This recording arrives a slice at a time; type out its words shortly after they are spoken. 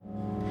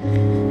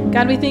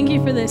God, we thank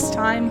you for this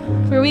time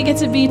where we get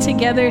to be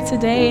together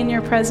today in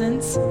your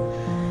presence.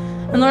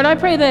 And Lord, I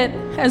pray that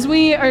as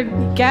we are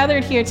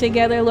gathered here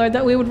together, Lord,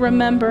 that we would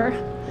remember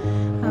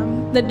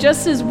that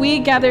just as we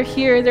gather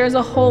here, there's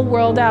a whole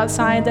world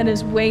outside that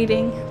is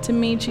waiting to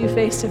meet you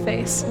face to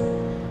face.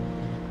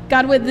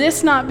 God, would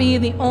this not be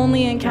the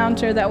only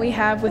encounter that we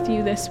have with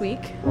you this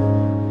week?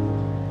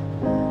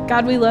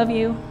 God, we love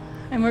you,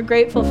 and we're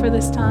grateful for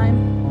this time.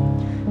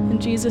 In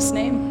Jesus'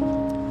 name,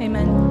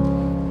 amen.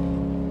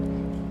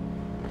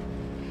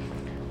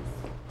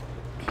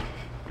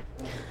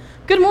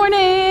 Good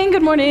morning,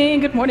 good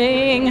morning, good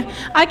morning.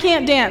 I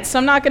can't dance, so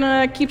I'm not going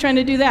to keep trying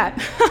to do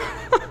that.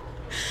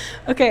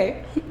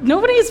 Okay,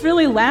 nobody's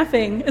really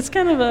laughing. It's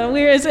kind of a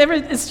weird,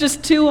 it's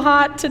just too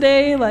hot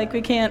today. Like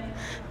we can't,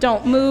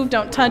 don't move,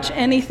 don't touch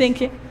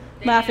anything,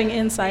 laughing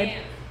inside.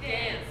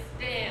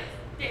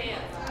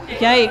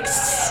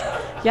 Yikes,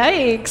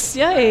 yikes,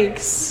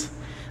 yikes.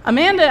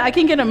 Amanda, I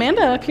can get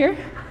Amanda up here.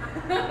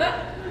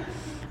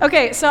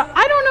 Okay, so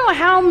I don't know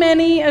how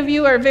many of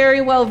you are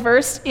very well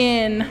versed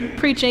in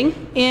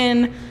preaching,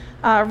 in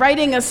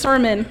writing a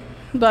sermon,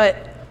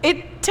 but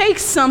it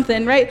takes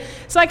something, right?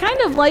 So I kind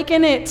of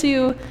liken it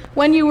to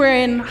when you were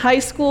in high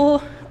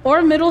school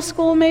or middle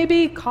school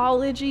maybe,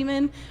 college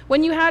even,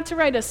 when you had to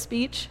write a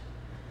speech,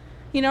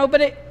 you know,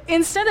 but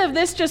instead of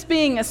this just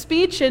being a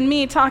speech and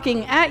me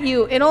talking at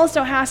you, it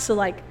also has to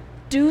like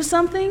do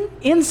something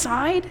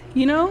inside,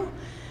 you know?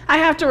 I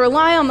have to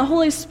rely on the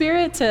Holy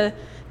Spirit to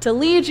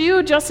lead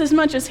you just as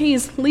much as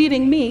he's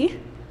leading me.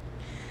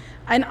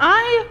 And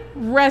I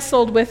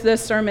wrestled with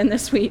this sermon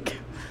this week.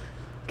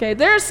 Okay,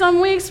 there are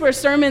some weeks where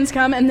sermons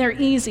come and they're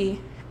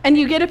easy. And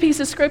you get a piece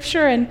of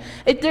scripture and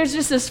there's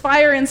just this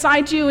fire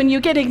inside you and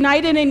you get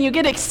ignited and you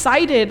get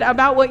excited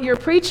about what you're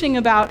preaching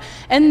about.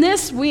 And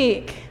this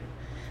week,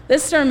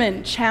 this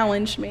sermon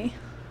challenged me.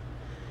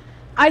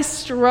 I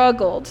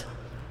struggled.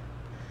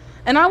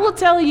 And I will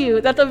tell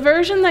you that the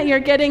version that you're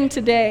getting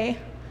today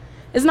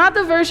is not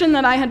the version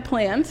that I had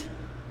planned.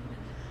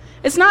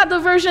 It's not the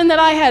version that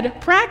I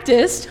had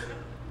practiced,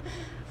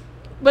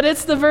 but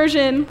it's the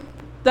version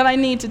that I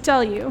need to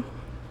tell you.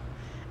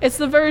 It's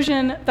the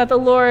version that the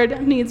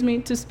Lord needs me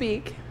to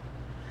speak.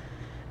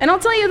 And I'll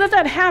tell you that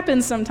that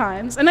happens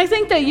sometimes. And I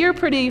think that you're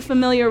pretty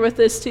familiar with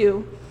this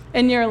too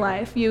in your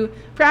life. You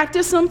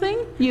practice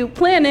something, you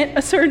plan it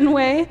a certain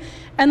way,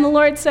 and the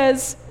Lord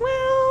says,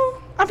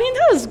 well, I mean,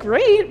 that was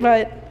great,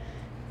 but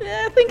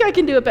I think I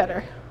can do it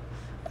better.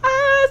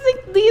 I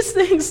think these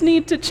things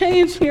need to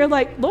change. You're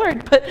like,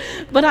 Lord,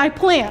 but I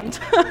planned.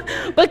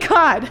 But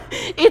God,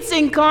 it's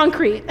in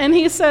concrete. And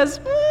he says,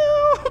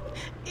 well,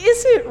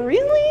 is it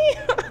really?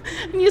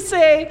 And you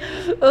say,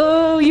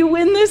 oh, you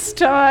win this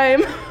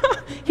time.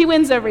 He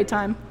wins every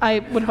time, I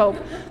would hope.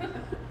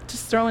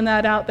 Just throwing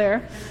that out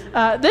there.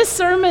 This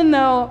sermon,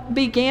 though,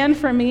 began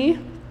for me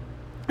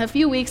a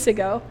few weeks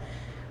ago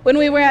when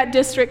we were at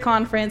district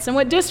conference. And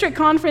what district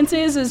conference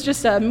is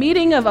just a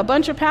meeting of a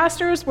bunch of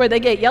pastors where they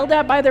get yelled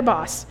at by their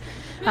boss.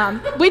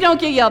 We don't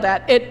get yelled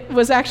at. It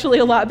was actually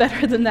a lot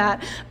better than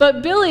that.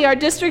 But Billy, our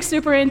district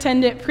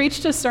superintendent,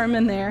 preached a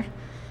sermon there.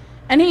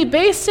 And he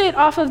based it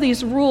off of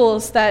these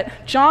rules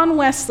that John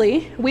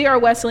Wesley, we are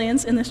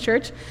Wesleyans in this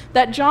church,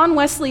 that John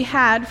Wesley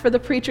had for the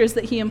preachers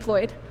that he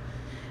employed.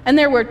 And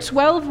there were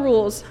 12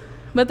 rules,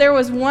 but there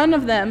was one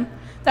of them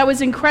that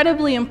was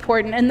incredibly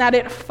important and that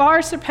it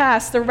far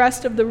surpassed the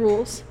rest of the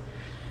rules.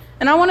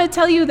 And I want to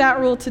tell you that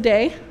rule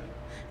today.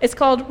 It's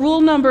called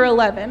rule number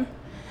 11.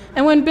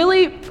 And when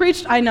Billy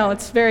preached, I know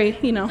it's very,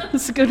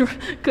 it's a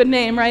good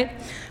name, right?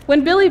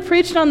 When Billy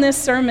preached on this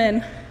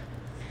sermon,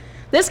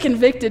 this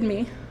convicted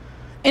me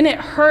and it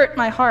hurt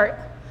my heart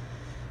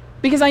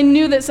because I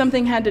knew that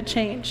something had to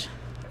change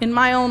in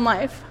my own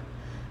life.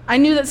 I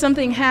knew that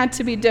something had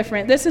to be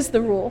different. This is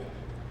the rule.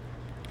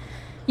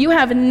 You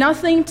have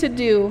nothing to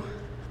do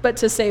but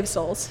to save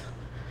souls.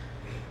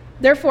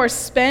 Therefore,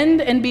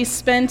 spend and be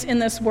spent in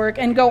this work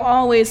and go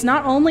always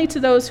not only to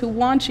those who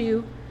want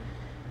you,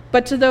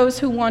 but to those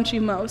who want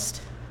you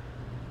most.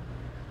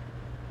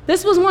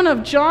 This was one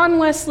of John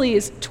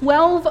Wesley's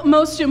 12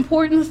 most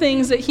important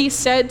things that he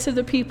said to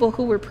the people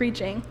who were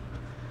preaching.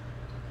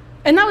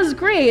 And that was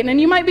great. And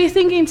you might be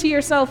thinking to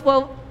yourself,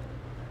 well,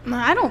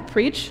 I don't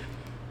preach,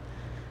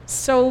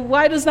 so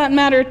why does that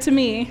matter to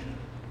me?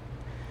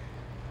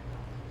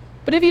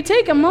 But if you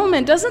take a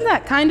moment, doesn't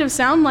that kind of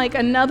sound like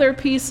another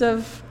piece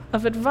of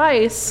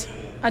advice,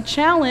 a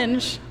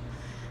challenge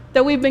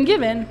that we've been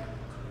given?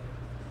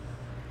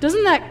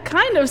 Doesn't that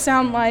kind of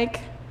sound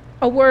like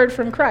a word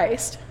from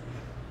Christ?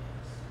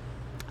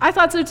 I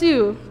thought so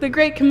too, the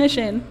Great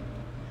Commission.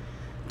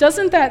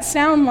 Doesn't that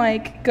sound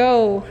like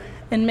go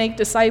and make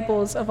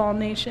disciples of all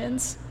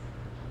nations?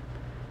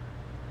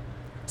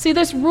 See,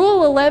 this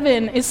Rule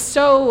 11 is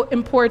so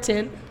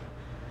important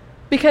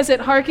because it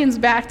harkens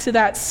back to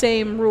that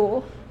same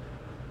rule.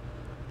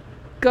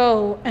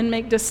 Go and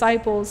make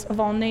disciples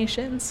of all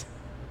nations.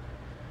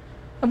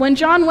 And when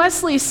John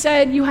Wesley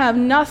said, you have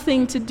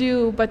nothing to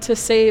do but to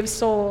save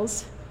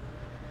souls,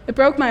 it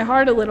broke my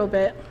heart a little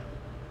bit.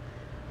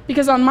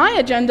 Because on my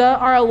agenda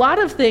are a lot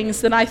of things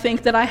that I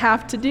think that I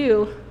have to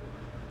do,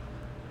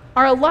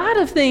 are a lot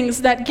of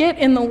things that get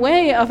in the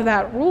way of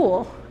that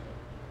rule,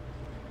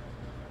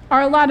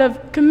 are a lot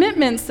of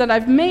commitments that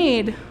I've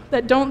made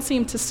that don't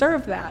seem to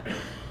serve that.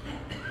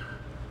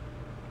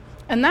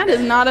 And that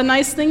is not a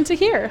nice thing to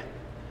hear.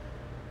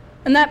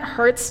 And that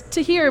hurts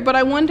to hear, but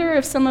I wonder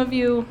if some of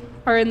you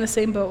are in the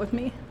same boat with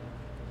me.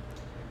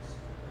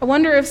 I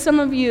wonder if some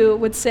of you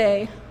would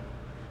say,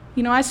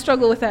 I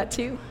struggle with that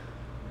too.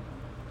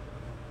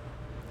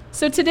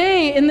 So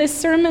today, in this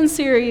sermon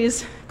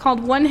series called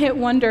One Hit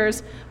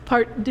Wonders,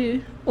 Part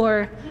 2,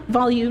 or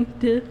Volume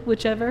 2,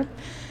 whichever,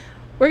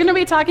 we're going to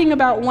be talking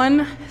about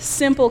one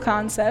simple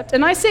concept.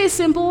 And I say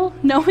simple,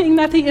 knowing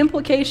that the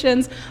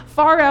implications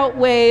far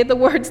outweigh the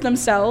words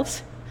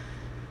themselves.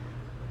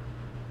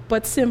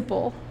 But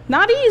simple.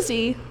 Not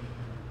easy,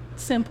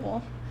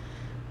 simple.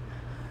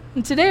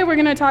 And today we're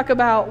going to talk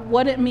about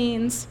what it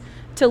means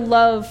to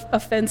love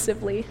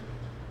offensively.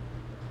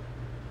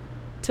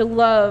 To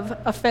love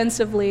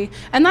offensively.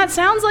 And that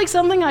sounds like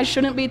something I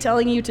shouldn't be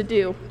telling you to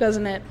do,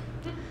 doesn't it?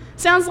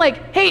 Sounds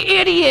like, hey,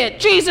 idiot,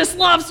 Jesus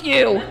loves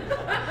you.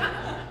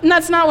 And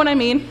that's not what I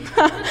mean.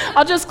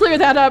 I'll just clear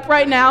that up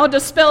right now,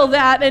 dispel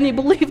that, any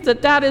belief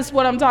that that is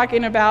what I'm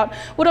talking about.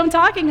 What I'm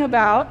talking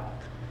about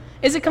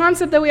is a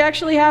concept that we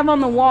actually have on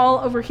the wall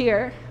over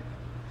here.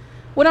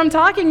 What I'm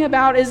talking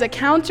about is a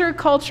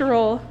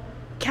countercultural,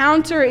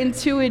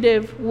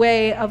 counterintuitive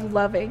way of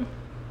loving.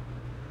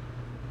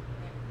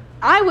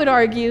 I would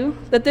argue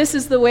that this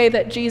is the way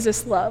that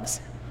Jesus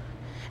loves.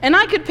 And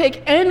I could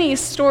pick any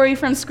story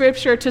from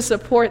Scripture to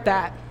support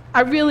that.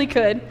 I really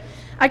could.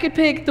 I could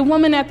pick the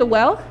woman at the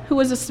well, who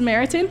was a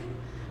Samaritan,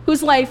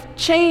 whose life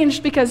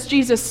changed because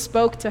Jesus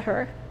spoke to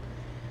her.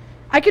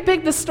 I could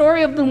pick the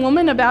story of the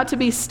woman about to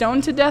be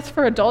stoned to death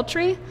for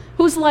adultery,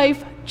 whose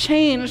life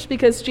changed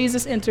because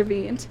Jesus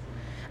intervened.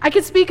 I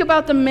could speak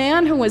about the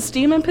man who was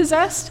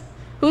demon-possessed,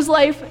 whose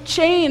life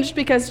changed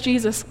because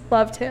Jesus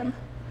loved him.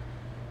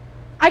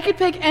 I could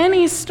pick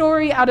any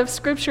story out of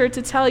Scripture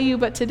to tell you,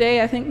 but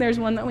today I think there's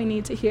one that we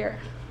need to hear.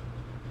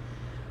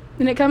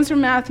 And it comes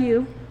from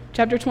Matthew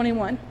chapter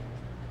 21,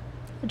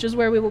 which is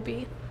where we will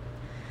be.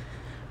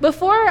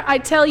 Before I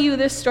tell you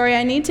this story,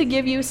 I need to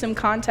give you some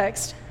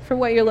context for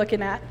what you're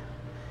looking at.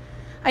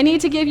 I need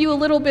to give you a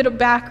little bit of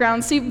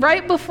background. See,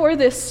 right before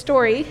this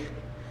story,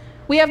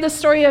 we have the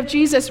story of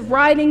Jesus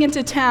riding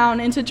into town,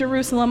 into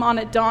Jerusalem on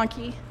a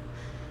donkey.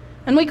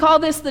 And we call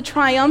this the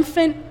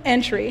triumphant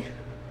entry.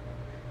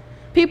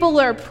 People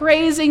are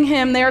praising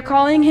him. They are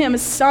calling him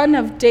Son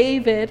of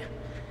David,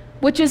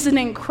 which is an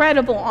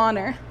incredible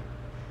honor.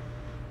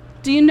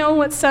 Do you know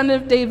what Son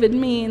of David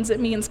means? It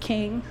means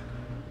king.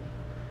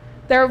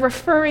 They're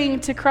referring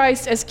to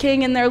Christ as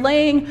king, and they're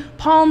laying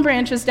palm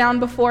branches down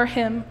before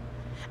him,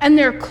 and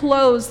their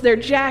clothes, their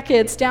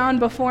jackets down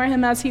before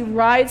him as he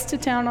rides to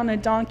town on a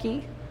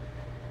donkey.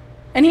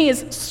 And he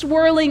is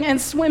swirling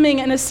and swimming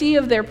in a sea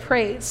of their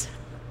praise.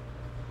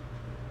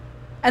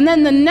 And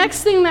then the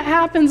next thing that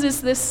happens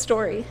is this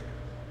story.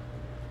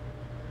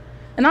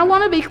 And I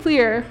want to be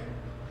clear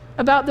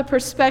about the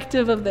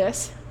perspective of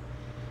this.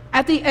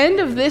 At the end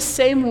of this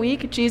same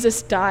week,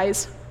 Jesus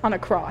dies on a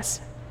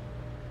cross.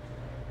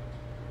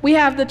 We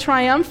have the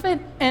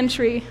triumphant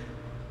entry,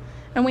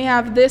 and we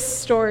have this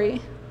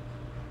story,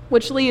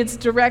 which leads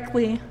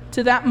directly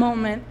to that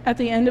moment at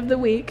the end of the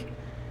week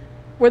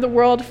where the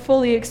world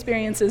fully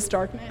experiences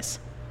darkness.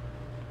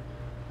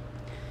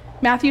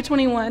 Matthew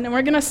 21, and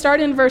we're going to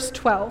start in verse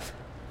 12.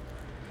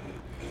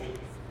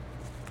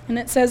 And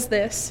it says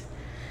this: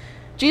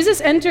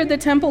 Jesus entered the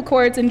temple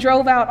courts and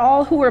drove out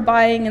all who were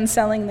buying and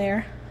selling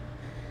there.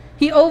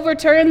 He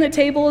overturned the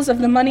tables of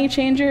the money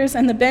changers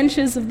and the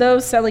benches of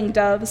those selling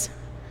doves.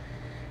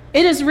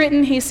 It is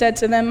written, he said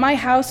to them, my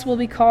house will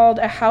be called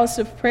a house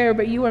of prayer,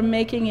 but you are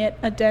making it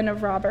a den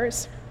of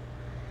robbers.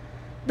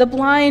 The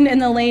blind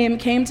and the lame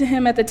came to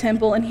him at the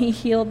temple, and he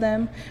healed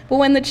them. But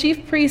when the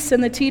chief priests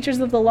and the teachers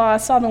of the law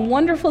saw the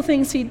wonderful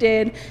things he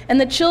did, and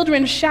the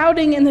children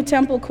shouting in the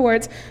temple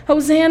courts,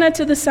 Hosanna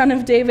to the Son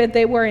of David,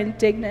 they were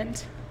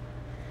indignant.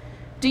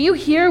 Do you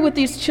hear what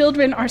these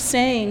children are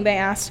saying? They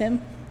asked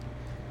him.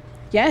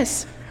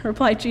 Yes,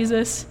 replied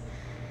Jesus.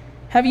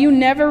 Have you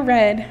never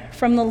read,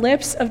 from the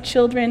lips of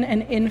children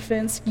and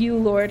infants, you,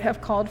 Lord,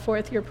 have called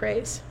forth your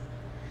praise?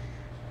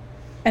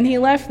 And he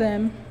left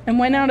them and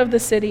went out of the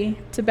city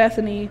to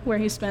Bethany, where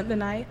he spent the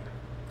night.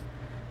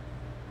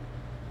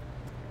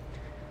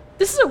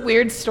 This is a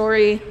weird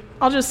story.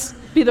 I'll just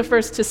be the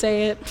first to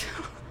say it.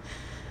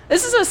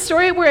 This is a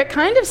story where it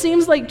kind of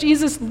seems like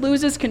Jesus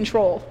loses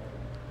control.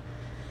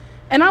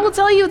 And I will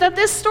tell you that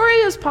this story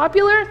is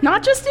popular,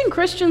 not just in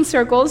Christian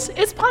circles,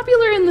 it's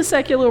popular in the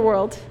secular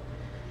world.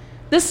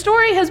 This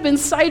story has been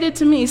cited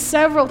to me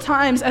several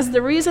times as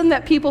the reason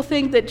that people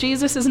think that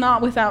Jesus is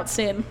not without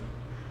sin.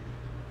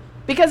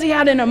 Because he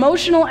had an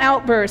emotional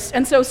outburst,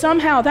 and so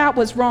somehow that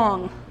was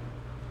wrong.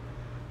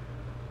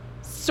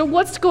 So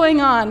what's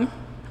going on?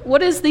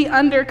 What is the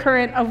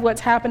undercurrent of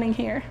what's happening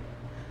here?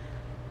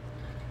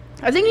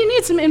 I think you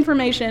need some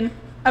information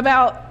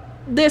about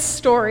this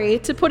story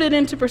to put it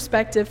into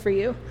perspective for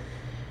you.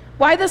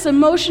 Why this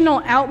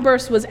emotional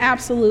outburst was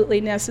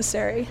absolutely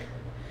necessary.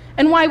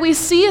 And why we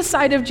see a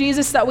side of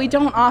Jesus that we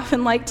don't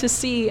often like to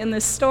see in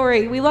this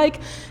story. We like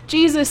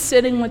Jesus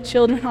sitting with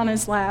children on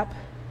his lap,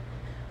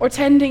 or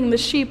tending the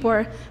sheep,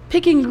 or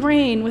picking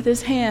grain with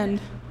his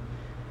hand.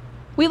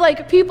 We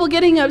like people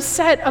getting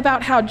upset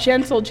about how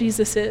gentle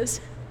Jesus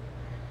is.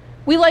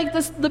 We like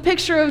the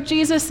picture of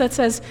Jesus that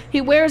says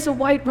he wears a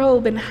white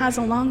robe and has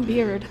a long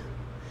beard.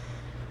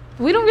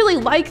 We don't really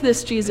like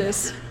this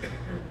Jesus.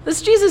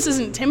 This Jesus is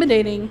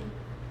intimidating.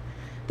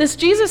 This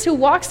Jesus who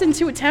walks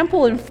into a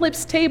temple and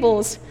flips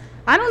tables,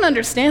 I don't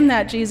understand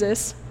that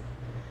Jesus.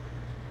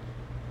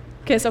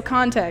 Okay, so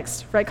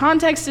context, right?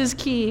 Context is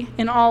key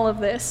in all of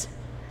this.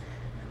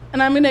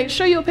 And I'm going to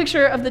show you a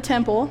picture of the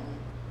temple.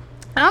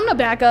 And I'm going to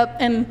back up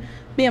and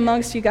be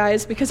amongst you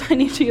guys because I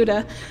need you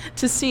to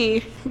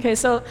see. Okay,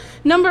 so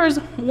numbers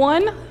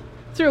 1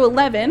 through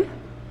 11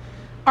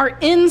 are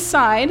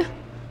inside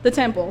the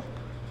temple.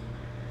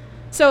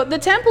 So the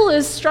temple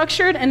is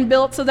structured and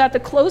built so that the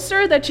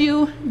closer that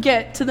you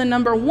get to the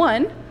number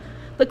 1,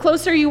 the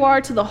closer you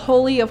are to the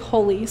Holy of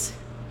Holies.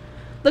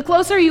 The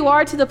closer you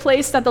are to the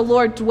place that the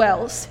Lord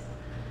dwells.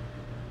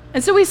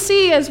 And so we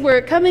see as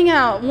we're coming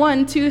out,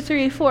 1, 2,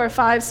 3, 4,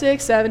 5,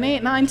 6, 7,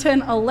 8, 9,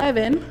 10,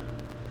 11,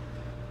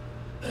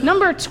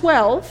 number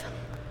 12,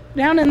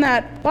 down in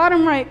that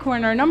bottom right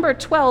corner, number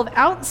 12,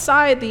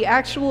 outside the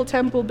actual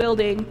temple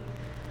building,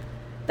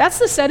 that's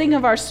the setting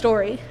of our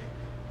story.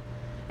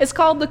 It's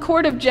called the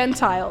Court of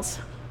Gentiles.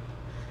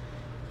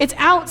 It's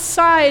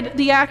outside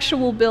the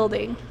actual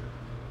building,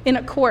 in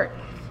a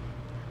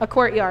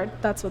courtyard,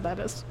 that's what that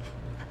is.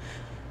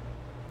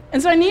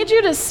 And so I need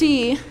you to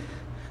see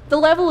the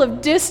level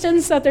of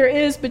distance that there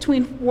is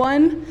between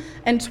 1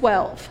 and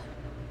 12.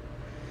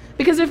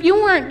 Because if you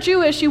weren't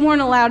Jewish, you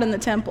weren't allowed in the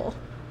temple.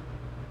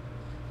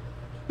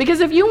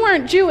 Because if you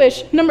weren't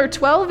Jewish, number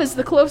 12 is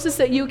the closest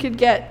that you could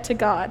get to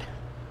God.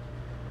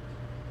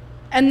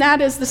 And that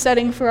is the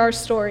setting for our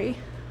story.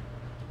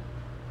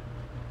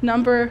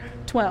 Number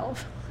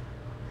 12,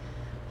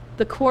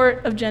 the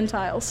Court of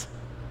Gentiles.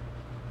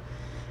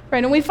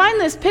 Right, and we find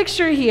this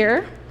picture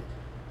here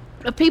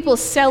of people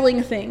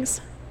selling things,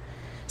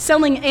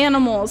 selling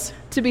animals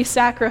to be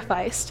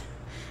sacrificed.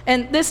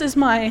 And this is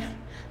my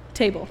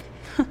table.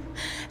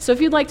 So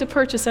if you'd like to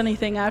purchase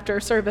anything after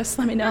service,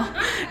 let me know.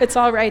 It's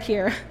all right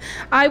here.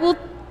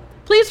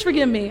 Please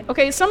forgive me.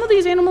 Okay, some of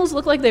these animals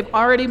look like they've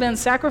already been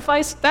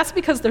sacrificed. That's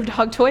because they're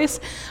dog toys.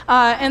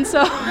 And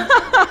so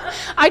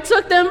I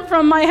took them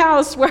from my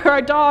house where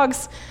our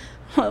dogs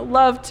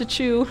love to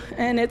chew,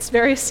 and it's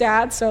very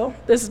sad. So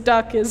this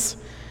duck is,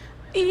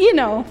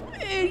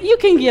 you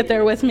can get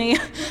there with me.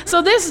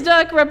 So this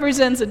duck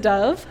represents a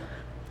dove.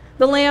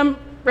 The lamb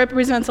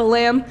represents a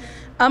lamb.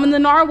 And the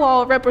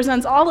narwhal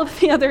represents all of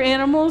the other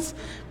animals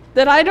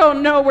that I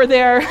don't know were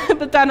there,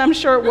 but that I'm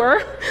sure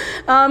were.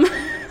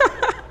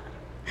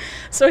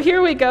 So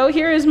here we go.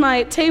 Here is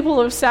my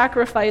table of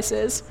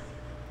sacrifices.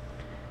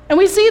 And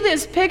we see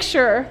this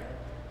picture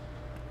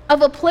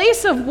of a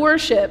place of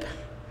worship,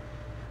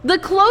 the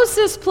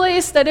closest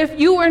place that if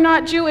you were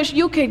not Jewish,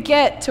 you could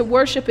get to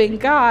worshiping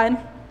God.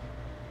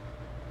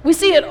 We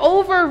see it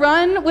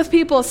overrun with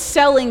people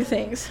selling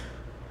things.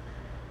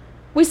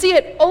 We see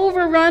it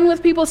overrun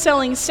with people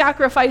selling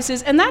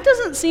sacrifices, and that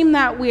doesn't seem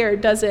that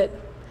weird, does it?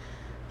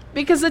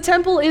 Because the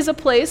temple is a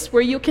place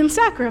where you can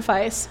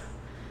sacrifice.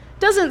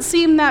 Doesn't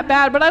seem that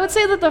bad, but I would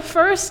say that the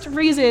first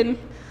reason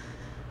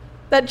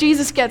that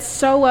Jesus gets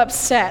so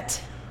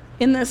upset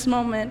in this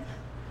moment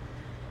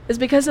is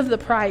because of the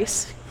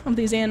price of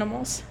these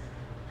animals.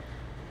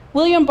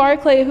 William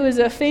Barclay, who is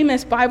a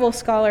famous Bible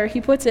scholar, he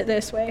puts it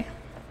this way.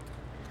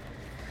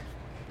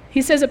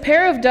 He says, a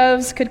pair of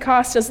doves could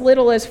cost as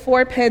little as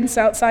 4 pence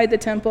outside the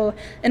temple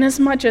and as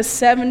much as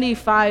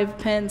 75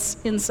 pence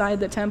inside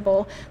the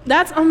temple.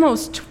 That's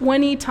almost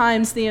 20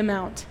 times the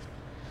amount.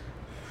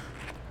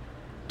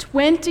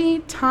 20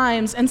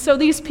 times. And so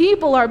these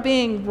people are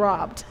being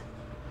robbed.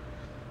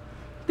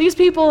 These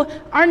people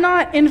are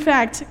not, in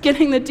fact,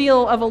 getting the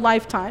deal of a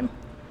lifetime.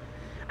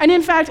 And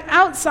in fact,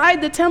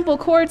 outside the temple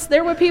courts,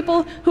 there were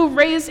people who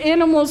raised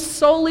animals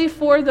solely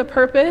for the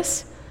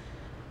purpose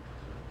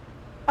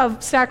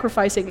of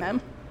sacrificing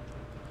them.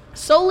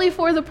 Solely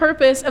for the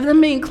purpose of them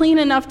being clean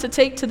enough to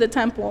take to the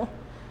temple.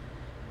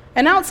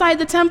 And outside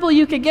the temple,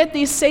 you could get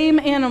these same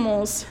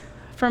animals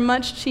for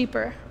much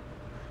cheaper.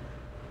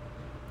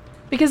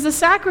 Because the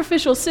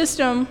sacrificial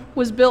system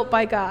was built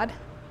by God.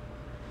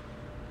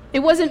 It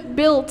wasn't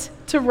built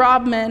to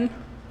rob men.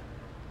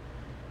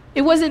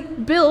 It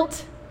wasn't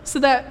built so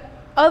that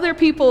other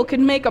people could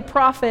make a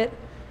profit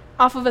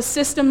off of a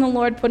system the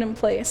Lord put in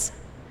place.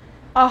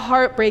 A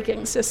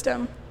heartbreaking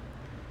system.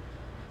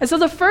 And so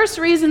the first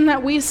reason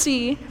that we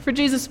see for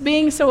Jesus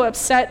being so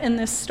upset in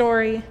this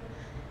story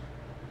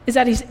is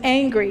that he's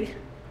angry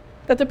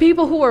that the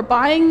people who are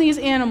buying these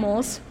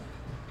animals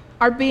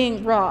are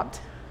being robbed.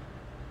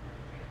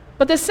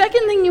 But the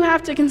second thing you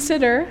have to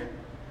consider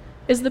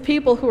is the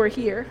people who are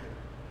here.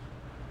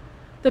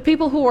 The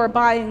people who are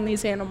buying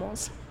these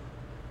animals.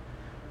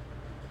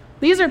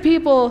 These are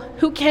people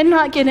who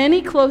cannot get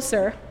any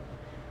closer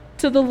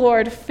to the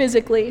Lord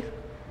physically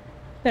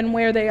than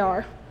where they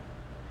are.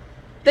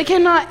 They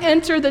cannot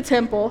enter the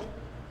temple,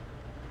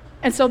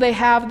 and so they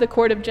have the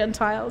court of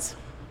Gentiles.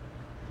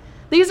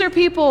 These are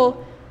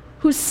people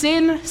whose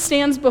sin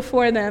stands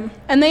before them,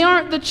 and they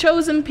aren't the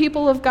chosen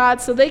people of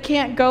God, so they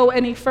can't go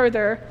any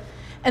further.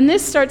 And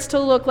this starts to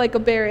look like a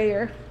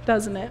barrier,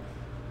 doesn't it?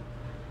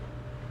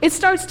 It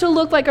starts to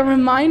look like a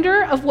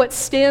reminder of what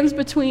stands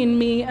between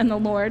me and the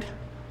Lord.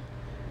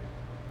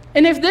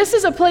 And if this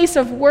is a place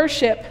of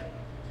worship,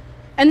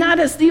 and that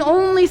is the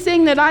only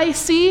thing that I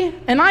see,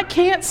 and I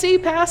can't see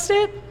past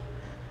it, it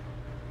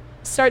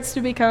starts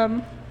to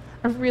become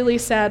a really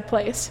sad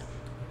place.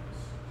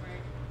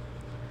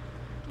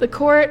 The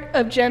court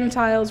of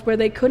Gentiles, where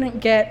they couldn't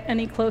get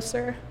any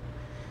closer.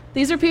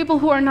 These are people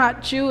who are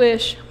not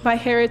Jewish by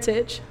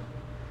heritage,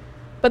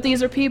 but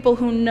these are people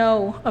who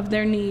know of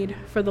their need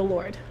for the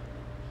Lord.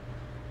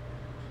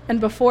 And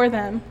before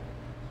them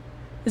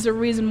is a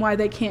reason why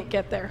they can't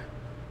get there.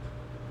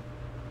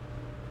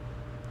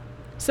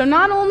 So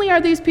not only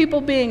are these people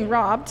being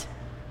robbed,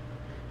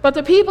 but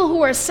the people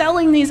who are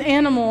selling these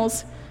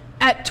animals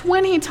at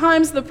 20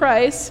 times the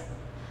price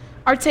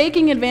are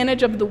taking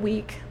advantage of the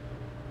weak.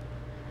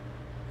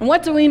 And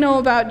what do we know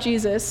about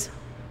Jesus?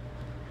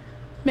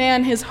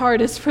 Man, his heart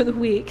is for the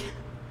weak.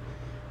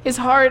 His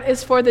heart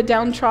is for the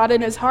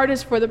downtrodden. His heart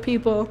is for the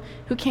people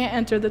who can't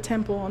enter the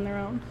temple on their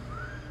own.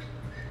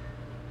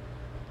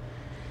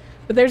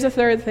 But there's a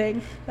third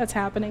thing that's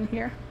happening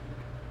here.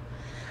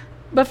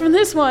 But for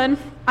this one,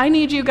 I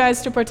need you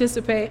guys to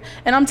participate.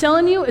 And I'm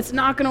telling you, it's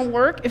not going to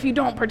work if you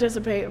don't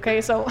participate,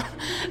 okay? So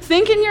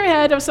think in your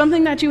head of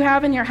something that you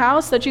have in your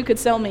house that you could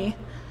sell me.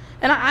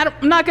 And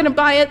I'm not going to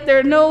buy it. There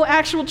are no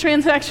actual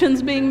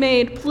transactions being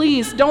made.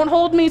 Please don't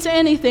hold me to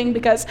anything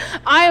because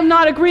I am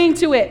not agreeing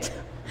to it.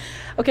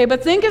 Okay,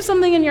 but think of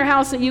something in your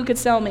house that you could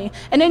sell me.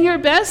 And in your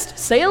best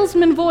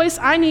salesman voice,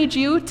 I need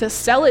you to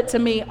sell it to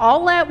me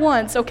all at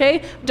once,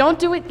 okay? Don't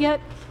do it yet.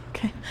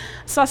 Okay.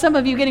 I saw some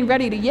of you getting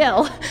ready to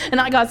yell, and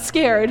I got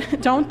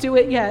scared. Don't do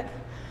it yet.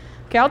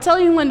 Okay, I'll tell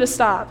you when to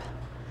stop.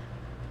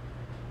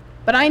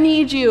 But I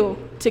need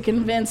you to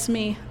convince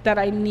me that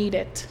I need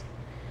it.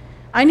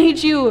 I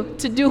need you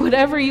to do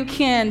whatever you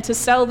can to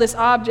sell this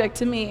object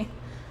to me.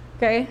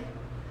 Okay?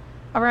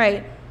 All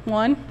right.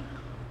 1,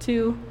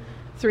 2,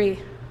 3.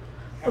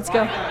 Let's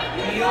go. I'm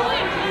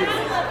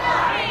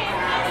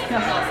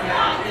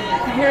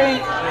hearing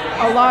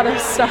a lot of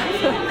stuff.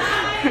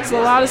 There's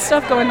a lot of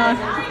stuff going on.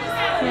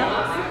 Yep.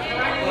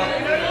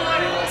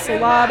 It's a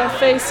lot of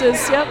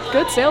faces. Yep,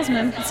 good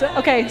salesman.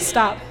 Okay,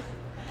 stop.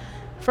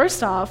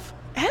 First off,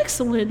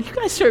 excellent. You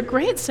guys are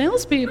great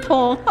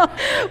salespeople.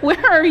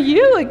 Where are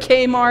you at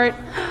Kmart?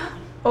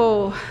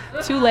 Oh,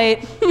 too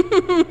late.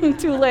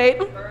 Too late.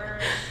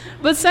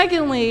 But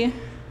secondly,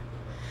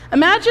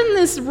 imagine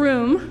this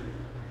room,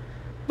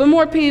 but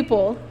more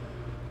people.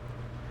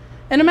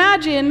 And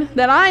imagine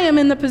that I am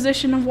in the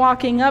position of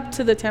walking up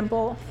to the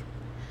temple.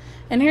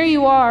 And here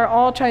you are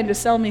all trying to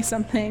sell me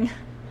something.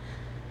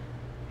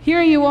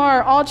 Here you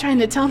are all trying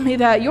to tell me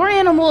that your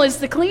animal is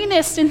the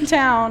cleanest in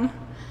town.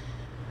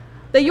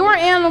 That your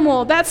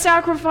animal, that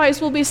sacrifice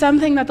will be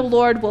something that the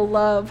Lord will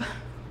love.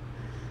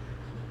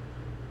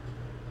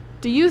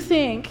 Do you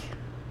think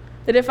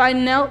that if I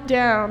knelt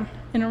down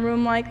in a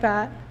room like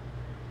that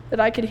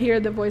I could hear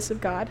the voice of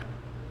God?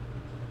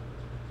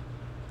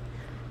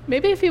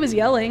 Maybe if he was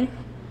yelling.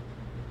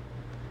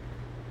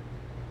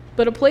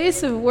 But a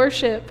place of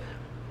worship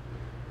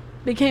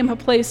became a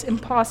place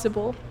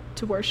impossible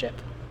to worship.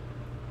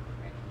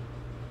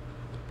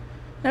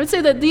 And I would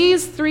say that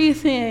these 3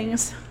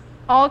 things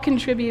all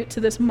contribute to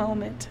this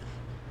moment.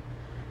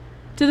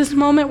 To this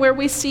moment where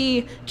we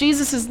see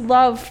Jesus'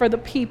 love for the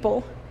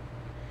people.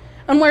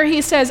 And where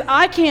he says,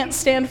 I can't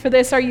stand for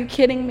this, are you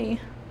kidding me?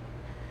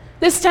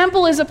 This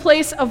temple is a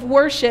place of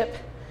worship.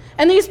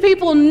 And these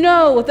people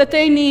know that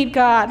they need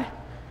God.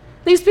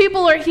 These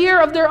people are here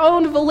of their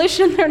own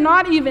volition. They're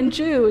not even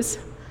Jews.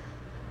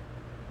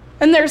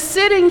 And they're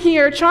sitting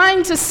here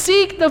trying to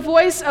seek the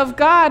voice of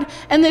God,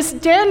 and this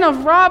den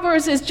of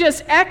robbers is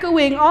just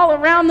echoing all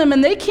around them,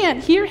 and they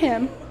can't hear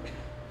him.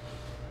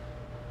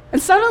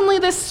 And suddenly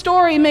this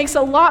story makes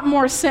a lot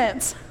more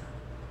sense.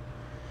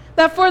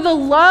 That for the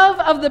love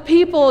of the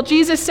people,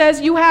 Jesus says,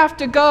 you have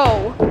to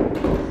go.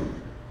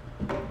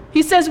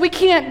 He says, we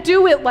can't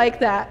do it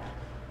like that.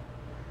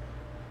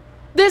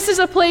 This is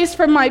a place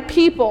for my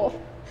people,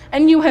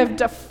 and you have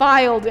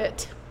defiled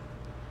it.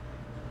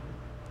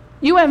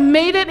 You have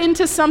made it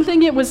into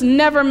something it was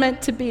never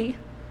meant to be.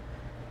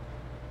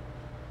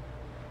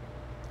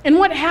 And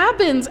what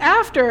happens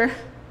after?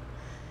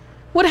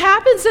 What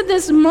happens in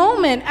this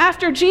moment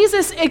after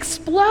Jesus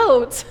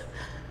explodes?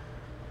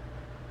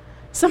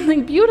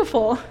 Something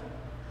beautiful.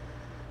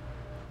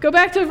 Go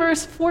back to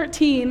verse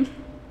 14.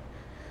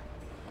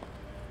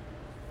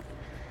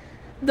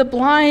 The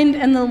blind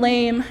and the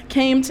lame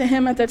came to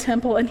him at the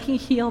temple, and he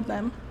healed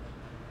them.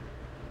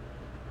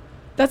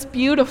 That's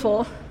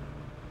beautiful.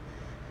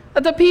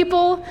 that the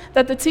people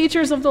that the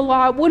teachers of the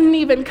law wouldn't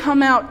even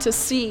come out to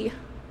see.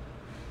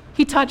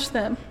 He touched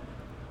them,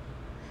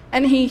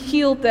 and he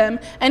healed them,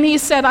 and he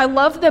said, I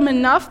love them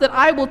enough that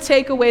I will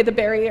take away the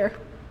barrier,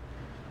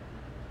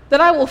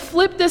 that I will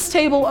flip this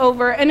table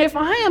over, and if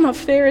I am a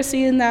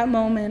Pharisee in that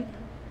moment,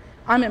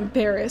 I'm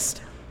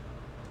embarrassed.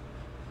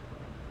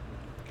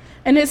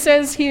 And it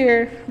says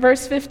here,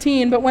 verse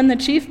 15, but when the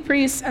chief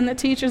priests and the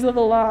teachers of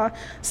the law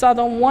saw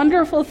the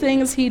wonderful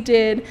things he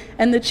did,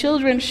 and the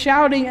children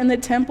shouting in the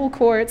temple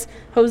courts,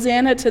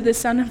 Hosanna to the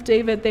Son of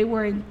David, they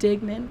were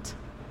indignant.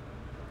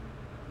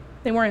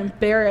 They were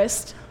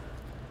embarrassed.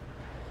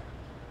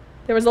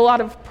 There was a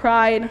lot of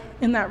pride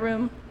in that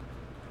room,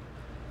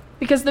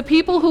 because the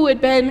people who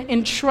had been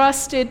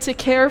entrusted to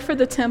care for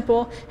the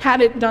temple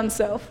hadn't done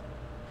so.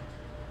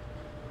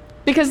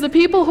 Because the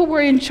people who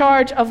were in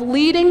charge of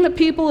leading the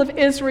people of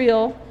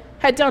Israel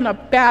had done a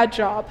bad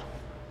job.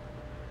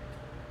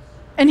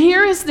 And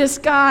here is this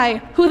guy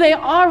who they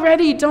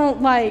already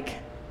don't like,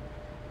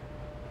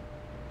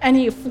 and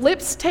he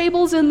flips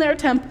tables in their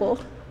temple.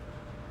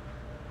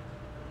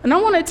 And I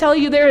want to tell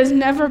you, there has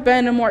never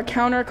been a more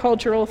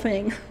countercultural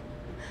thing.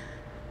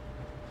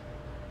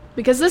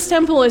 Because this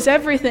temple is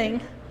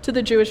everything to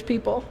the Jewish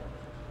people.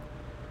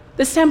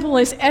 This temple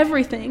is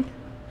everything.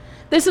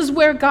 This is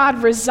where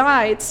God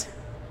resides.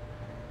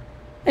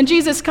 And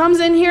Jesus comes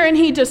in here and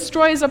he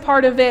destroys a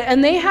part of it.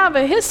 And they have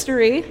a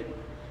history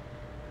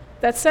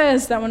that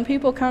says that when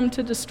people come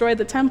to destroy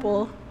the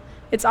temple,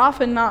 it's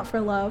often not for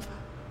love.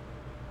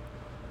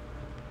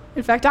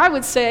 In fact, I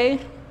would say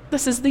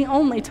this is the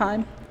only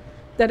time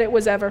that it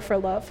was ever for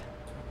love.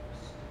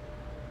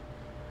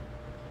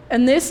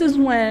 And this is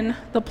when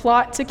the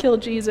plot to kill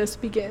Jesus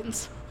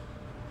begins.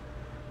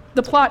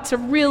 The plot to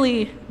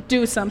really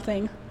do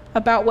something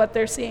about what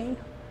they're seeing.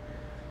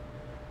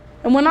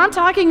 And when I'm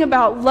talking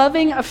about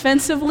loving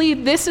offensively,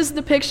 this is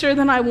the picture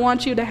that I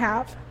want you to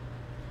have.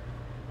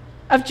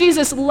 Of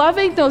Jesus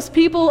loving those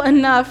people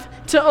enough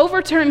to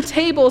overturn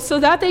tables so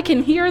that they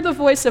can hear the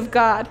voice of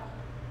God.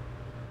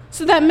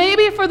 So that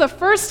maybe for the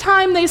first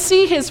time they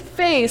see his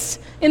face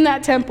in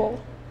that temple.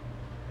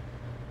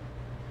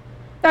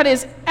 That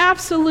is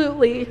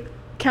absolutely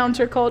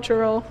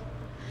countercultural,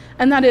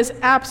 and that is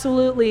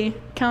absolutely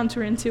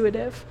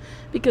counterintuitive,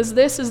 because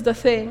this is the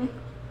thing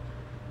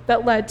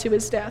that led to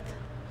his death.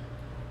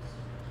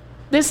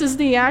 This is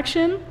the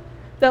action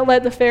that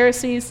led the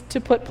Pharisees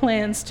to put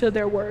plans to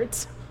their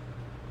words.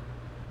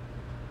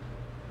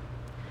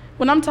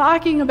 When I'm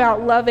talking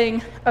about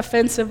loving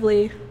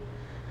offensively,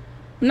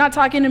 I'm not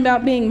talking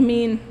about being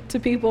mean to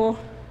people.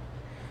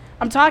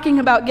 I'm talking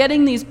about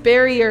getting these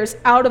barriers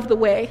out of the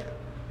way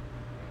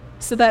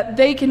so that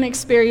they can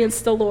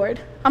experience the Lord.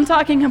 I'm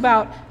talking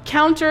about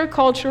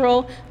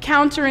countercultural,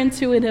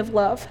 counterintuitive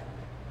love.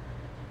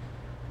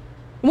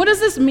 What does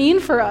this mean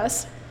for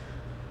us?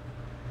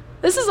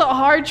 This is a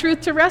hard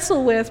truth to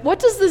wrestle with. What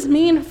does this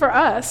mean for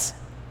us?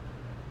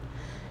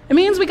 It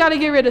means we got to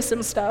get rid of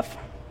some stuff.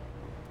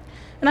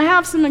 And I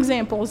have some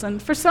examples,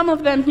 and for some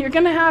of them, you're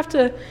going to have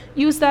to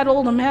use that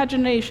old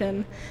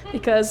imagination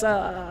because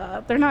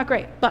they're not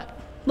great. But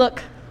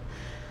look,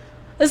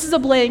 this is a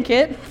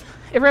blanket.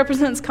 It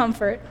represents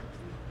comfort.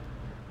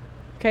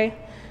 Okay?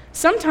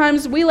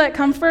 Sometimes we let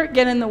comfort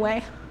get in the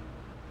way.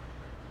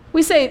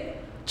 We say,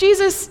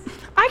 Jesus,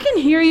 I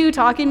can hear you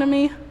talking to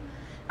me.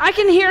 I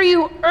can hear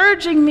you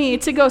urging me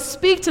to go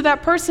speak to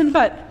that person,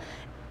 but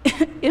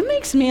it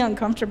makes me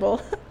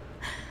uncomfortable.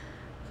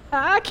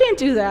 I can't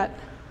do that.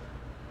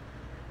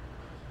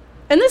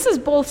 And this is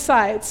both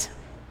sides.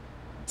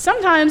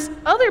 Sometimes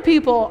other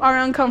people are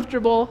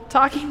uncomfortable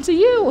talking to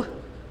you.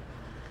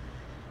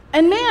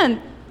 And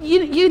man,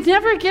 you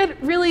never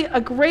get really a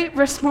great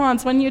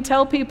response when you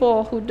tell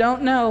people who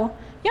don't know,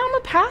 yeah, I'm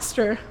a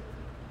pastor.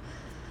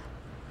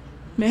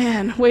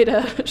 Man, way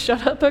to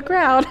shut up a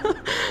crowd.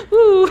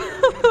 Ooh,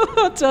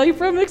 I'll tell you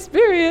from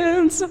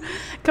experience.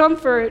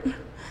 Comfort.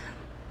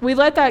 We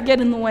let that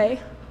get in the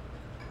way.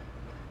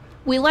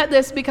 We let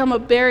this become a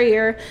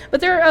barrier,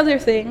 but there are other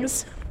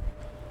things.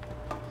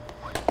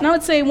 And I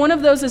would say one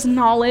of those is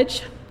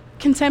knowledge.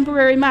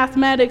 Contemporary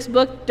mathematics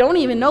book, don't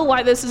even know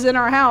why this is in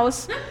our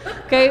house,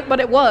 okay, but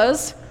it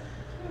was.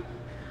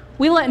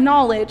 We let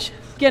knowledge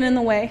get in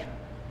the way.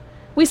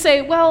 We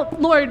say, well,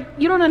 Lord,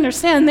 you don't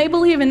understand. They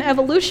believe in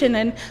evolution,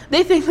 and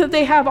they think that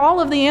they have all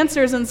of the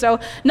answers, and so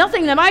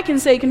nothing that I can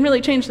say can really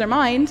change their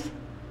mind.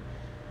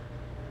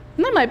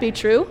 And that might be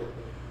true.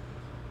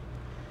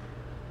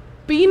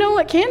 But you know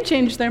what can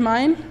change their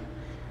mind?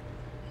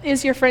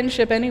 Is your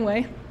friendship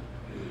anyway.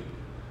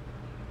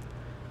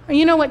 And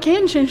you know what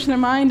can change their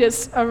mind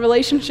is a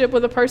relationship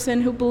with a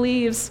person who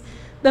believes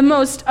the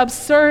most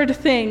absurd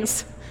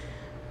things,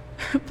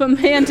 but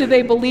man, do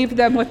they believe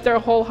them with their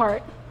whole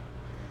heart.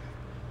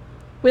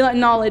 We let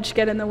knowledge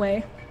get in the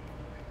way.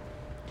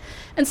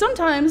 And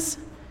sometimes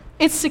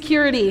it's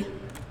security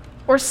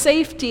or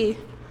safety.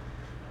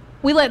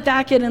 We let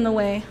that get in the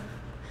way.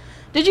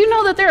 Did you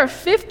know that there are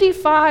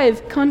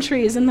 55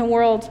 countries in the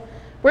world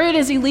where it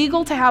is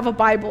illegal to have a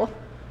Bible?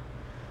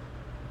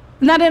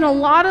 And that in a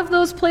lot of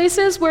those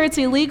places where it's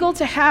illegal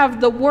to have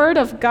the word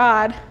of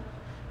God,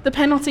 the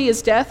penalty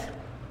is death.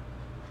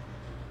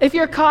 If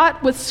you're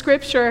caught with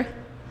scripture,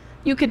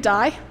 you could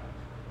die.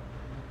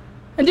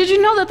 And did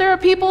you know that there are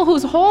people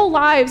whose whole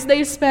lives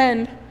they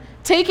spend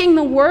taking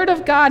the word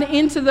of God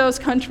into those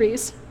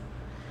countries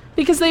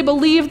because they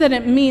believe that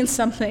it means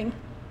something?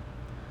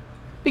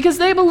 Because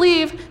they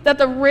believe that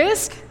the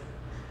risk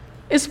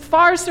is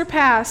far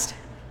surpassed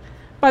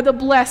by the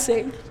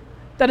blessing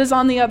that is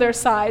on the other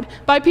side,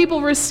 by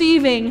people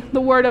receiving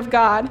the word of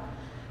God.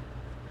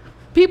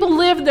 People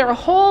live their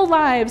whole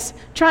lives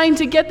trying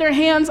to get their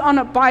hands on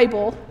a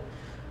Bible,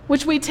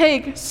 which we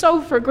take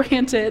so for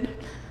granted.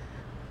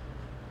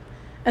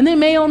 And they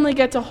may only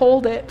get to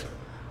hold it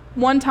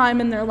one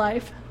time in their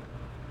life.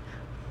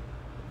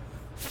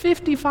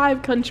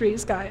 55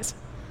 countries, guys.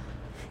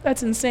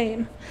 That's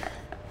insane.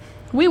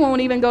 We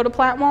won't even go to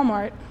Platt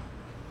Walmart.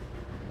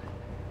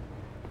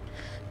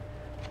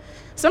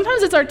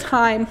 Sometimes it's our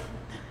time.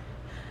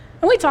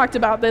 And we talked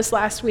about this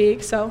last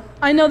week, so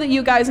I know that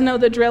you guys know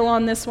the drill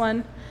on this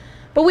one.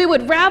 But we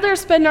would rather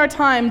spend our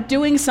time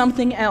doing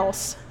something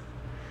else.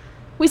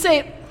 We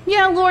say,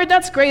 yeah, Lord,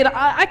 that's great.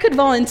 I could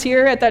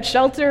volunteer at that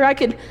shelter. I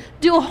could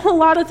do a whole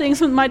lot of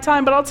things with my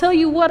time, but I'll tell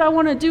you what I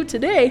want to do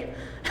today.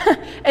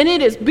 And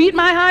it is beat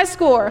my high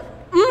score.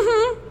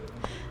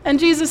 And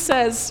Jesus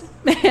says,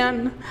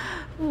 man,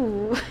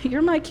 ooh,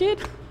 you're my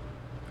kid?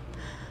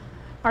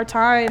 Our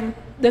time,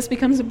 this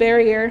becomes a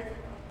barrier.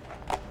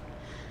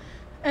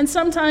 And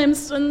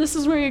sometimes, and this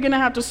is where you're going to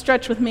have to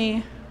stretch with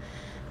me,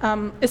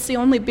 it's the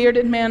only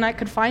bearded man I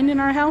could find in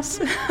our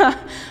house.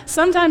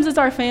 Sometimes it's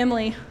our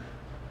family.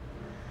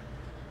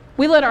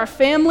 We let our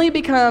family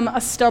become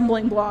a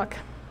stumbling block.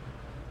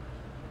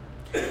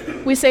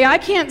 We say, I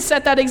can't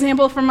set that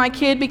example for my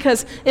kid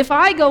because if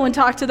I go and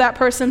talk to that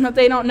person that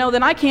they don't know,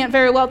 then I can't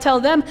very well tell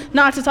them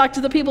not to talk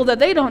to the people that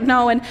they don't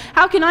know. And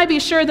how can I be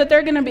sure that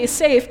they're going to be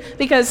safe?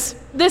 Because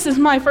this is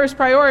my first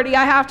priority.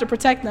 I have to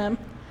protect them.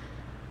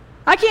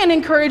 I can't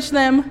encourage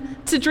them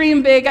to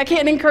dream big. I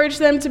can't encourage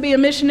them to be a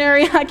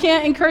missionary. I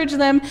can't encourage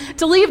them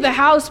to leave the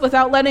house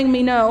without letting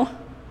me know.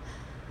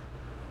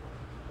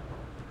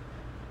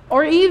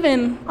 Or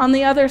even on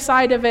the other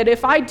side of it,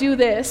 if I do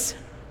this,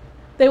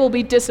 they will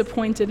be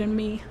disappointed in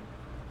me.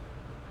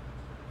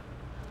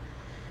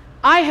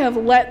 I have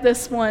let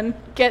this one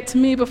get to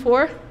me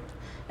before,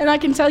 and I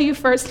can tell you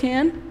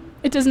firsthand,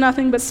 it does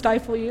nothing but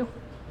stifle you.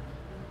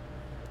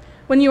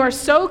 When you are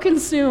so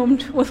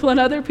consumed with what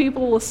other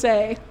people will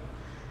say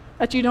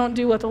that you don't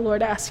do what the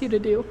Lord asks you to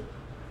do.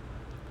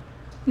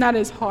 And that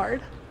is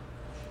hard.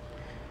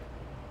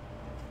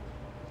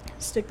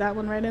 Stick that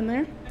one right in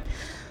there.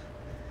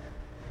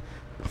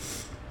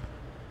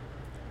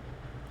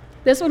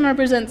 This one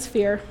represents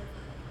fear.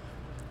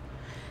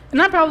 And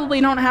I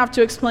probably don't have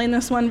to explain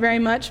this one very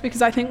much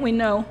because I think we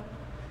know.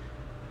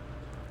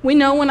 We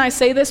know when I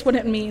say this what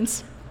it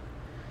means.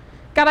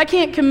 God, I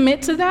can't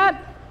commit to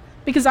that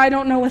because I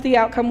don't know what the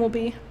outcome will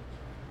be.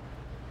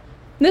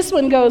 This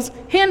one goes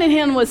hand in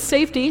hand with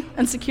safety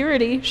and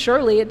security.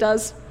 Surely it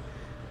does.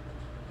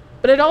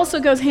 But it also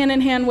goes hand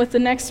in hand with the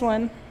next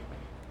one.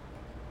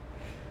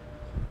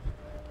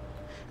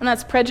 And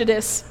that's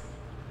prejudice.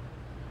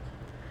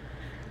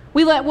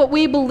 We let what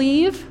we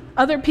believe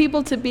other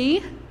people to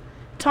be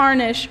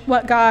tarnish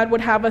what God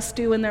would have us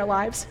do in their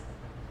lives.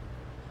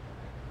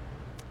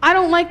 I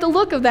don't like the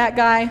look of that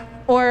guy,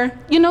 or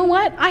you know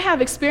what? I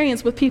have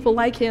experience with people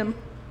like him.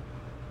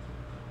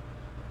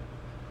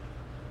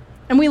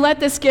 And we let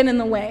this get in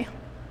the way.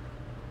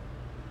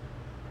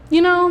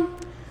 You know,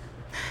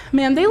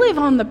 man, they live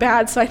on the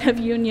bad side of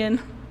Union.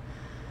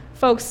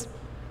 Folks,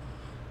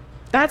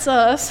 that's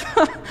us,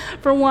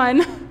 for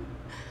one.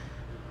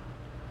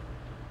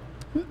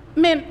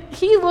 Man,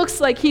 he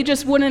looks like he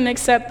just wouldn't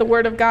accept the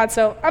word of God,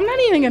 so I'm not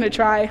even going to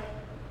try.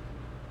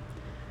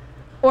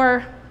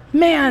 Or,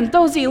 man,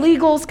 those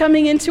illegals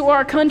coming into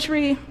our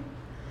country.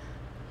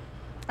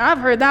 I've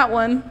heard that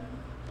one.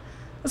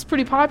 That's a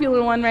pretty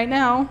popular one right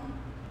now.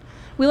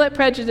 We let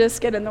prejudice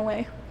get in the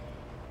way.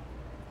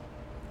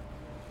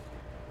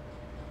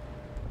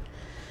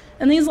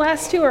 And these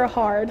last two are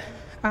hard.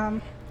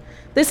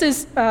 This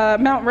is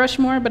Mount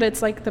Rushmore, but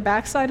it's like the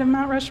backside of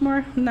Mount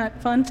Rushmore. Isn't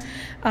that fun?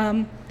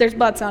 There's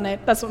butts on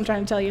it. That's what I'm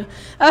trying to tell you.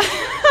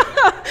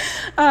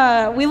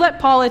 We let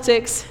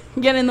politics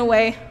get in the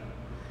way.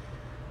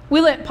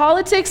 We let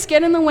politics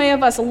get in the way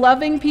of us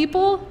loving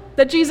people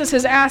that Jesus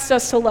has asked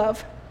us to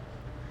love.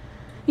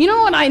 You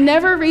know what I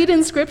never read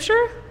in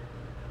Scripture?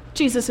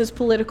 Jesus'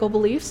 political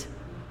beliefs.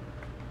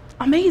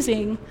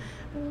 Amazing.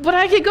 But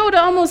I could go to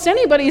almost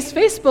anybody's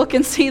Facebook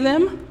and see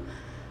them.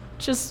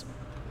 Just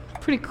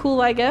pretty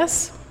cool, I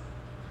guess.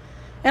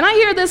 And I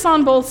hear this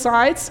on both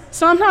sides,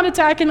 so I'm not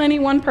attacking any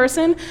one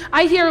person.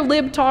 I hear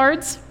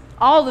libtards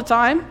all the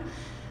time.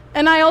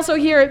 And I also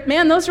hear,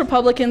 man, those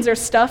Republicans are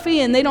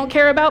stuffy and they don't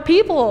care about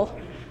people.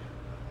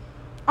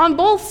 On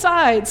both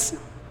sides,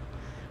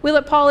 we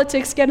let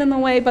politics get in the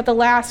way, but the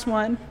last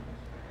one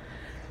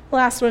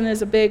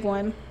is a big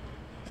one.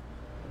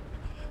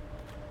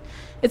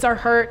 It's our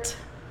hurt.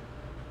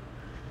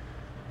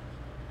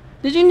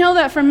 Did you know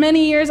that for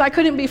many years I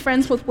couldn't be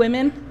friends with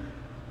women?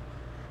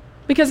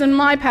 Because in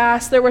my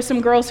past, there were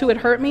some girls who had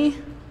hurt me.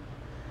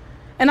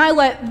 And I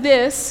let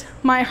this,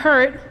 my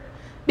hurt,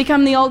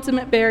 become the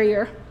ultimate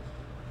barrier.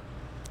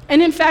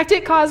 And in fact,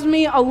 it caused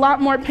me a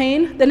lot more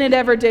pain than it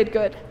ever did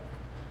good.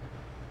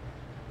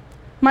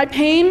 My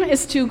pain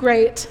is too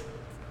great.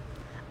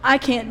 I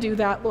can't do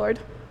that, Lord.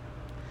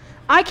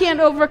 I can't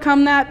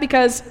overcome that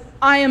because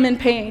I am in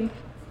pain.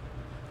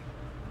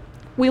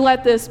 We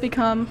let this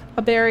become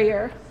a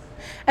barrier.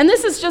 And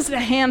this is just a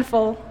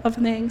handful of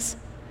things.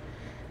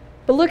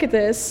 But look at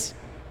this.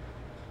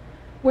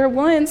 Where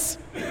once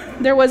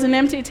there was an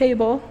empty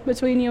table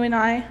between you and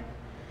I,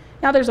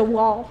 now there's a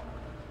wall.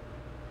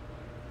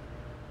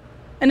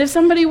 And if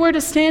somebody were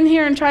to stand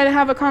here and try to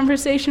have a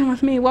conversation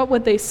with me, what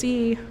would they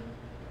see?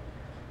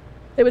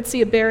 They would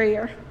see a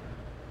barrier.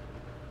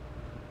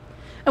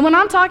 And when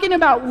I'm talking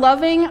about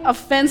loving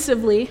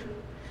offensively,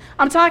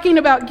 I'm talking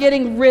about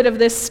getting rid of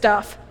this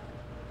stuff.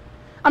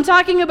 I'm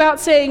talking about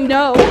saying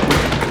no.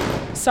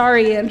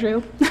 Sorry,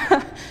 Andrew.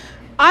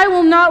 I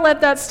will not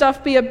let that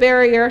stuff be a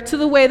barrier to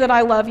the way that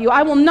I love you.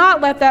 I will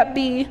not let that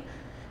be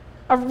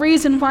a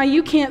reason why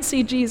you can't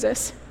see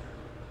Jesus.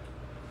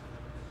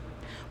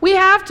 We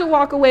have to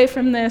walk away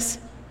from this.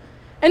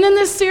 And in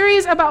this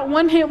series about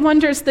one-hit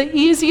wonders, the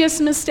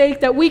easiest mistake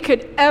that we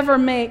could ever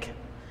make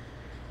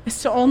is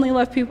to only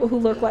love people who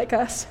look like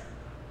us.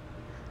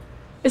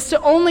 Is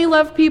to only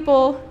love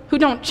people who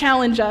don't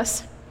challenge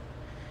us.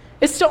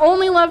 It's to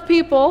only love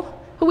people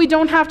who we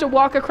don't have to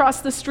walk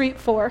across the street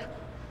for.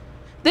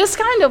 This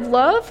kind of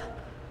love,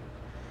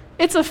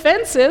 it's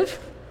offensive,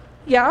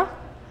 yeah,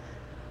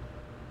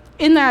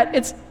 in that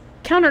it's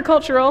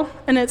countercultural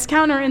and it's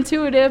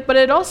counterintuitive, but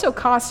it also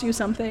costs you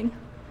something.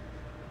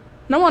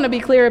 And I want to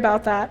be clear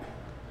about that.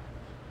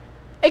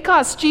 It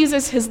cost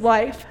Jesus his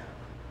life.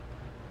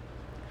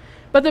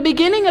 But the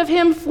beginning of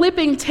him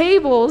flipping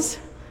tables,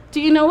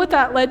 do you know what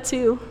that led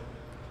to?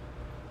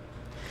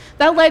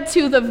 That led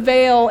to the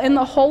veil in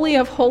the Holy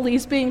of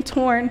Holies being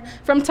torn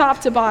from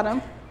top to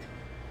bottom.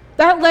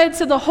 That led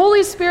to the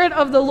Holy Spirit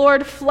of the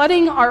Lord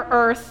flooding our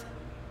earth.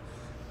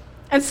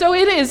 And so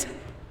it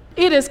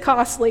is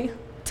costly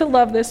to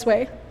love this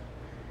way.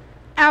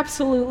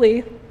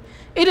 Absolutely.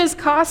 It is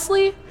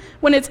costly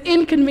when it's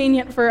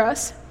inconvenient for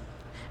us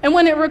and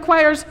when it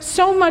requires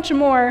so much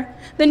more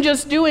than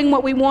just doing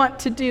what we want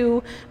to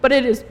do, but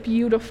it is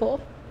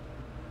beautiful.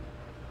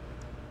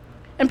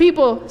 And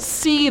people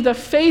see the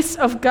face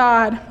of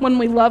God when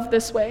we love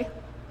this way.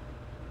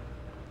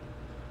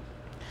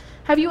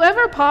 Have you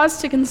ever paused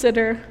to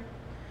consider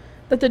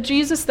that the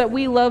Jesus that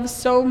we love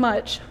so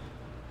much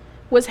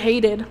was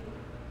hated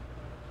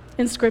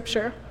in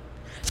Scripture?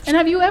 And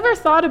have you ever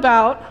thought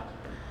about,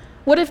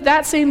 what if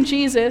that same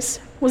Jesus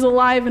was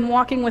alive and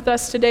walking with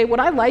us today? Would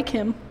I like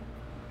him?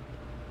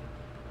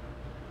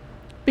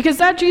 Because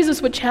that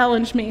Jesus would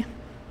challenge me.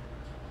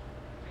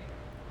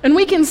 And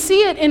we can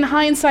see it in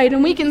hindsight,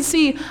 and we can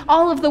see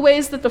all of the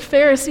ways that the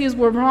Pharisees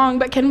were wrong,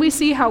 but can we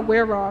see how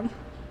we're wrong?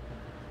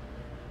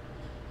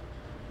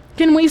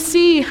 Can we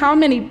see how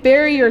many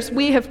barriers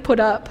we have put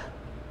up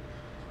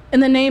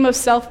in the name of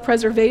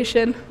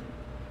self-preservation,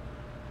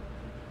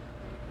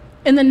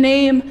 in the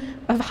name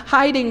of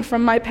hiding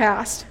from my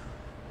past,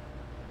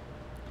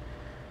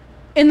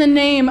 in the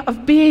name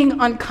of being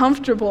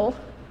uncomfortable?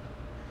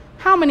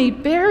 How many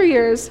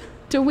barriers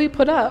do we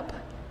put up?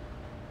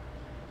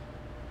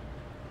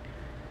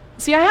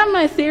 See, I have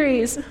my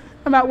theories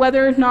about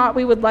whether or not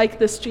we would like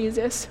this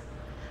Jesus.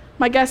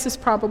 My guess is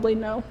probably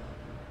no.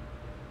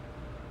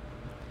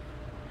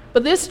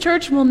 But this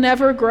church will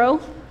never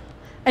grow,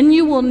 and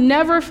you will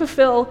never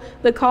fulfill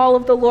the call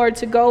of the Lord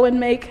to go and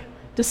make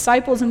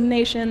disciples of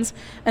nations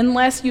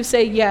unless you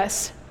say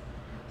yes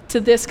to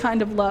this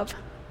kind of love.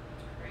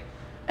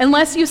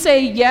 Unless you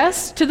say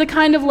yes to the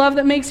kind of love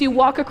that makes you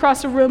walk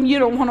across a room you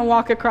don't want to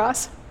walk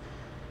across.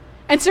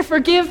 And to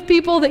forgive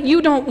people that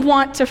you don't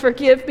want to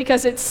forgive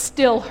because it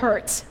still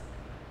hurts.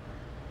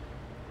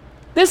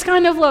 This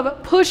kind of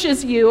love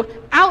pushes you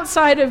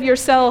outside of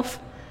yourself,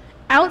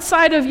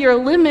 outside of your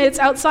limits,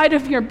 outside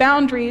of your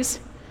boundaries,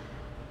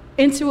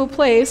 into a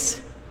place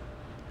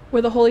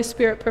where the Holy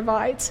Spirit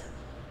provides.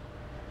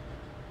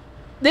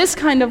 This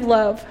kind of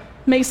love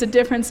makes a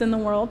difference in the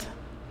world.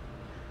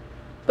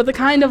 But the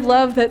kind of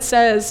love that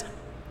says,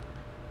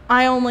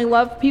 I only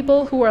love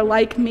people who are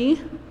like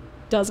me,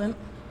 doesn't.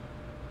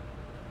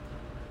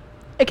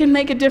 It can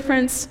make a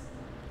difference,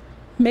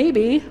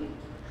 maybe,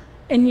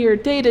 in your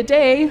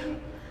day-to-day,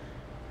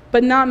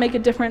 but not make a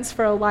difference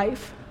for a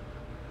life.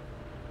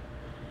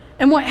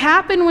 And what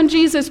happened when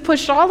Jesus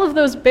pushed all of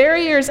those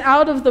barriers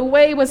out of the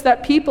way was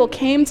that people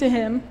came to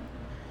him.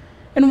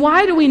 And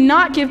why do we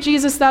not give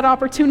Jesus that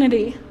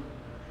opportunity?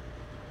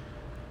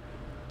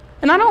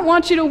 And I don't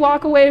want you to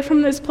walk away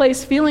from this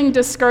place feeling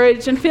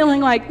discouraged and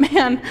feeling like,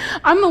 man,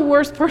 I'm the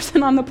worst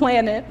person on the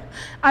planet.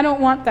 I don't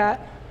want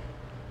that.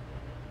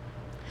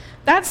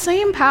 That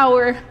same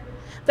power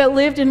that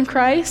lived in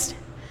Christ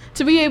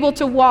to be able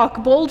to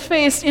walk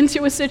bold-faced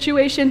into a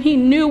situation he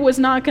knew was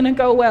not going to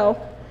go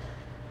well,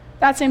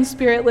 that same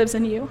Spirit lives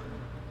in you.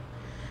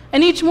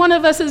 And each one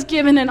of us is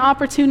given an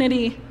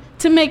opportunity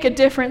to make a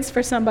difference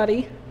for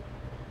somebody,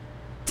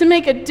 to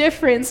make a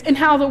difference in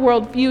how the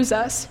world views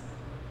us.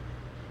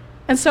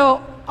 And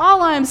so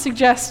all I'm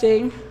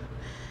suggesting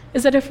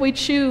is that if we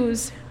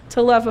choose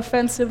to love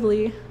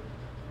offensively,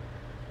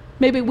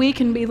 maybe we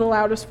can be the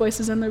loudest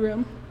voices in the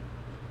room.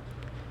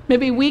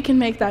 Maybe we can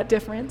make that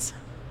difference.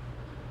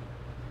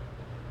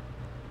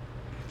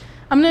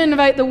 I'm going to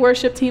invite the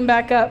worship team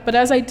back up, but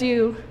as I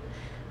do,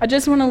 I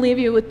just want to leave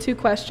you with two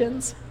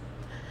questions.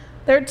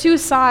 There are two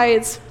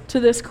sides to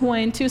this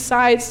coin, two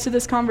sides to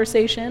this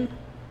conversation.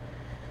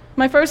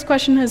 My first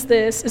question is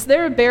this: is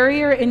there a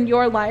barrier in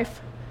your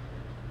life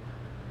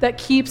that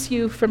keeps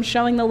you from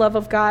showing the love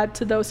of God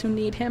to those who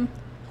need Him?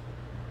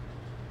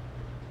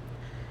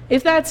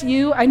 If that's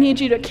you, I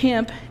need you to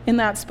camp in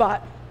that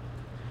spot.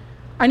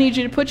 I need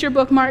you to put your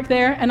bookmark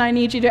there, and I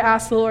need you to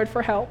ask the Lord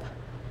for help.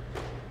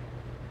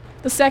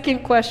 The second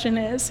question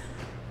is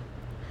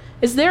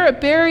there a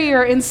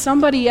barrier in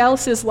somebody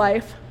else's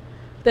life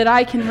that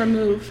I can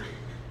remove?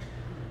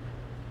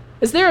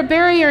 Is there a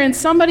barrier in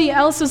somebody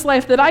else's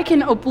life that I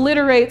can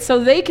obliterate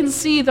so they can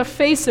see the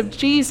face of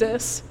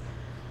Jesus?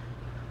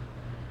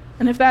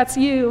 And if that's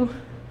you,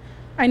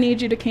 I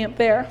need you to camp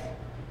there.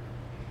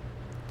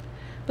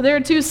 But there are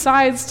two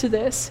sides to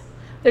this.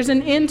 There's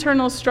an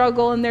internal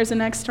struggle and there's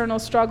an external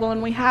struggle,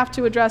 and we have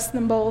to address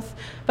them both,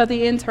 but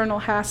the internal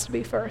has to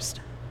be first.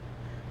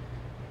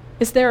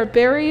 Is there a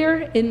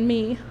barrier in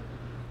me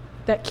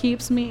that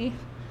keeps me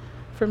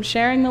from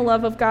sharing the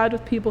love of God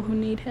with people who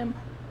need Him?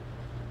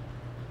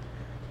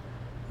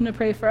 I'm going to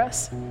pray for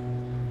us.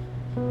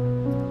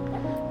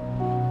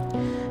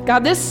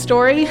 God, this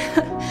story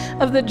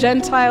of the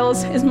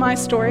Gentiles is my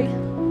story.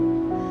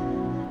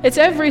 It's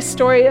every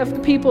story of the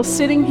people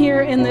sitting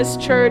here in this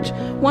church.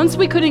 Once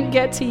we couldn't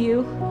get to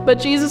you, but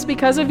Jesus,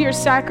 because of your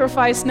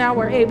sacrifice, now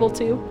we're able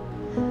to.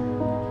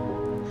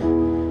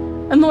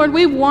 And Lord,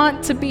 we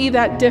want to be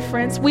that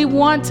difference. We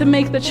want to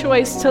make the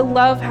choice to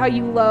love how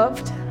you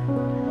loved.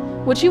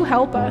 Would you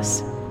help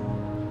us?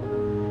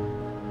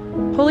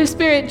 Holy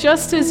Spirit,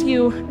 just as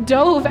you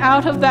dove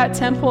out of that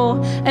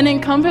temple and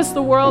encompassed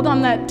the world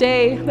on that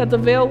day that the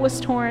veil was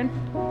torn,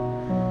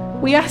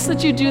 we ask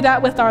that you do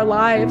that with our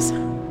lives.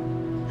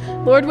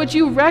 Lord, would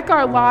you wreck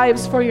our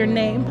lives for your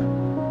name?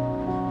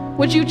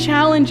 Would you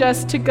challenge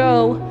us to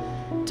go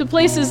to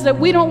places that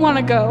we don't want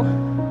to go?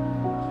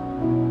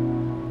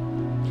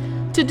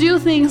 To do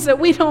things that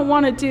we don't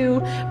want to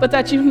do, but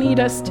that you need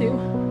us to.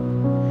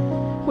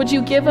 Would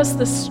you give us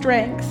the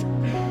strength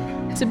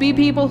to be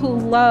people who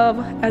love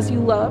as you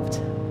loved,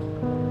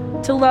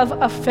 to love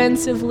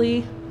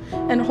offensively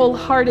and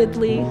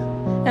wholeheartedly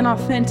and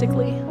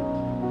authentically?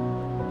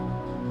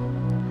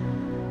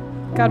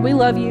 God, we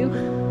love you,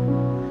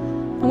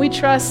 and we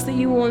trust that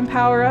you will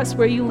empower us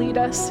where you lead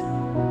us.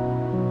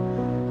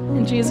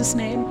 In Jesus'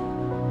 name,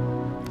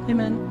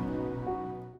 amen.